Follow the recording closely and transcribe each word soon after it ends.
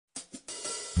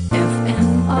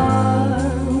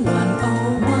FMR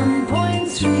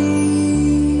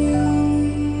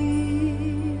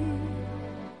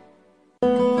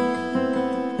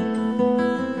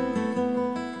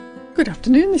Good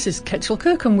afternoon, this is Kechil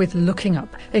Kirkham with Looking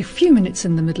Up, a few minutes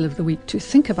in the middle of the week to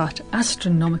think about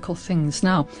astronomical things.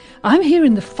 Now, I'm here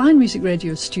in the Fine Music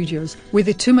Radio studios with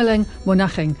Itumeleng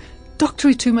Monageng, Dr.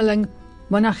 Itumeleng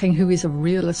Monageng, who is a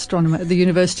real astronomer at the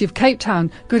University of Cape Town.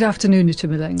 Good afternoon,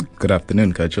 Itumeleng. Good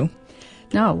afternoon, Kechil.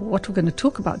 Now, what we're going to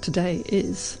talk about today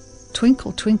is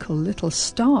Twinkle, Twinkle, Little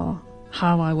Star,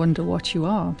 How I Wonder What You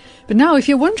Are. But now, if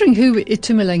you're wondering who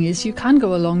Itumeleng is, you can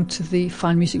go along to the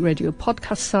Fine Music Radio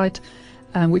podcast site,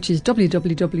 which is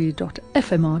www.fmr.co.za.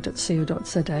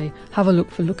 Have a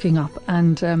look for Looking Up,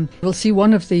 and we'll see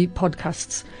one of the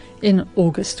podcasts in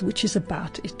August, which is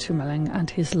about Itumeleng and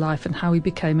his life and how he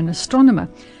became an astronomer.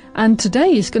 And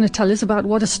today he's going to tell us about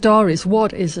what a star is.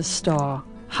 What is a star?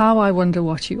 How I Wonder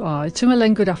What You Are.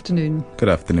 Itumeleng, good afternoon. Good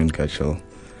afternoon, Kechil.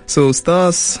 So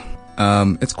stars,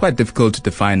 it's quite difficult to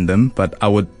define them, but I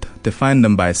would define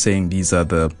them by saying these are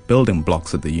the building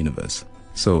blocks of the universe.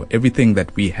 So everything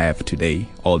that we have today,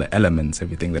 all the elements,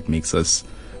 everything that makes us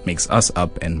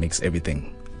up and makes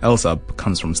everything else up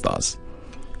comes from stars.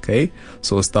 Okay,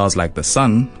 so stars like the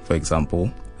sun, for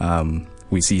example,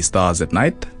 we see stars at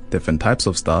night, different types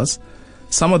of stars.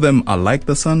 Some of them are like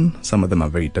the sun, some of them are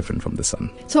very different from the sun.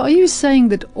 So are you saying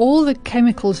that all the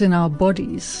chemicals in our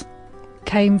bodies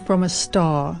came from a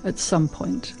star at some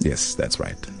point? Yes, that's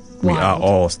right. Wild. We are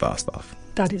all star stuff.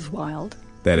 That is wild.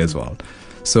 That is wild.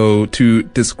 So to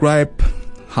describe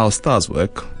how stars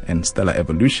work and stellar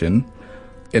evolution,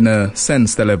 in a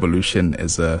sense, stellar evolution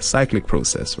is a cyclic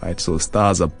process, right? So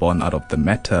stars are born out of the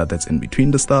matter that's in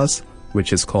between the stars,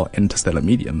 which is called interstellar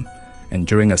medium. And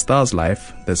during a star's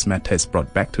life, this matter is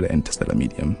brought back to the interstellar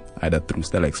medium, either through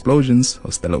stellar explosions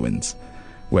or stellar winds,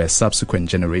 where subsequent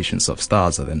generations of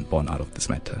stars are then born out of this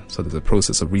matter. So there's a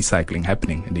process of recycling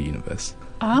happening in the universe.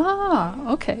 Ah,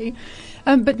 okay.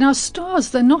 But now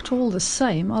stars, they're not all the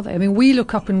same, are they? I mean, we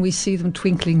look up and we see them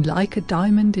twinkling like a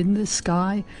diamond in the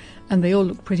sky, and they all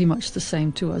look pretty much the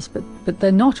same to us, but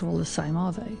they're not all the same,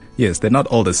 are they? Yes, they're not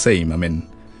all the same. I mean,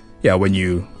 yeah, when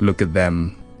you look at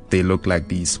them, they look like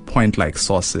these point-like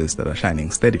sources that are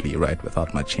shining steadily, right,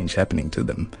 without much change happening to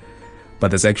them.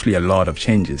 But there's actually a lot of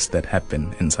changes that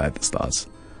happen inside the stars.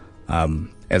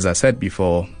 As I said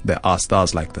before, there are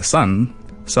stars like the sun.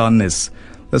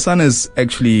 The sun is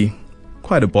actually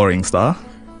quite a boring star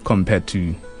compared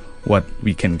to what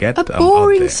we can get a out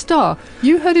boring there. star.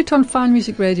 You heard it on Fine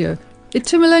Music Radio.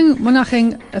 Itumeleng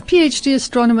Monageng, a PhD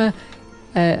astronomer,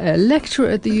 a lecturer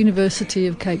at the University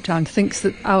of Cape Town, thinks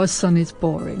that our sun is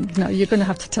boring. Now, you're going to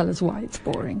have to tell us why it's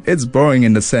boring. It's boring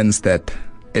in the sense that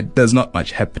there's not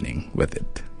much happening with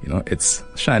it. You know, it's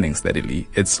shining steadily.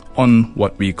 It's on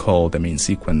what we call the main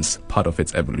sequence, part of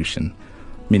its evolution,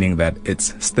 meaning that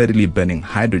it's steadily burning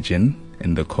hydrogen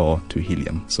in the core to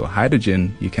helium. So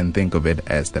hydrogen, you can think of it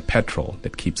as the petrol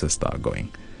that keeps a star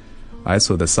going. Right?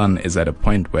 So the sun is at a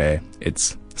point where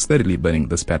it's steadily burning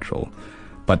this petrol.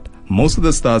 But most of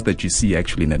the stars that you see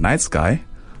actually in the night sky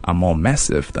are more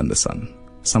massive than the sun.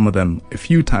 Some of them a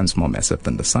few times more massive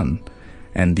than the sun.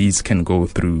 And these can go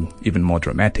through even more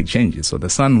dramatic changes. So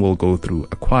the sun will go through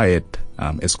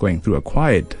is going through a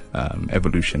quiet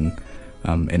evolution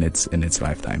in its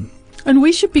lifetime. And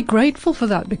we should be grateful for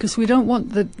that, because we don't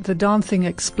want the darn thing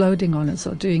exploding on us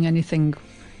or doing anything,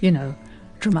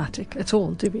 dramatic at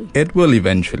all, do we? It will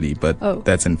eventually, but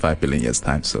that's in 5 billion years'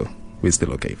 time, so we're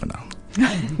still okay for now.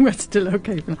 We're still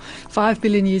okay for now. 5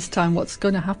 billion years' time, what's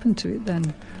going to happen to it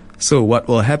then? So what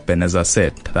will happen, as I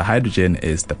said, the hydrogen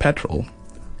is the petrol.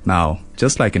 Now,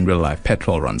 just like in real life,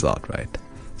 petrol runs out, right?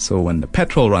 So when the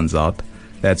petrol runs out,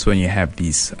 that's when you have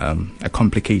these a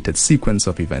complicated sequence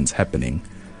of events happening,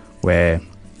 where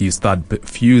you start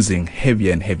fusing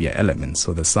heavier and heavier elements.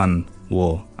 So the sun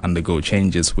will undergo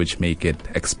changes which make it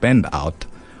expand out,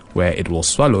 where it will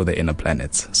swallow the inner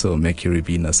planets. So Mercury,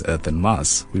 Venus, Earth, and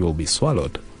Mars, we will be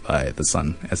swallowed by the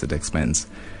sun as it expands,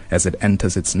 as it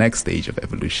enters its next stage of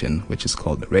evolution, which is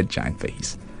called the red giant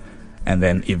phase. And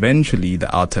then eventually the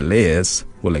outer layers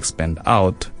will expand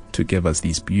out to give us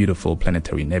these beautiful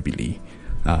planetary nebulae,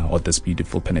 or this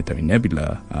beautiful planetary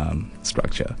nebula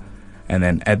structure. And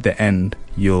then at the end,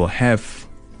 you'll have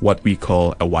what we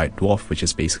call a white dwarf, which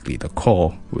is basically the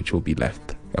core, which will be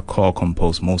left. A core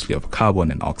composed mostly of carbon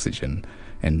and oxygen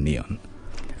and neon.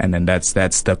 And then that's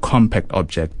the compact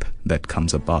object that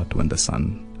comes about when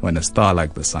a star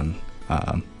like the sun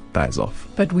dies off.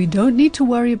 But we don't need to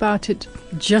worry about it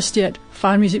just yet.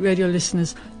 Fine Music Radio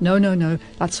listeners, no.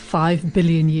 That's 5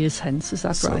 billion years hence. Is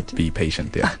that So right? be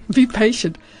patient, yeah. Be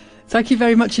patient. Thank you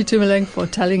very much, Itumeleng, for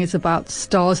telling us about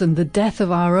stars and the death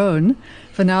of our own.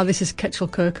 For now, this is Kechil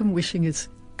Kirkham wishing us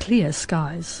clear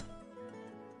skies.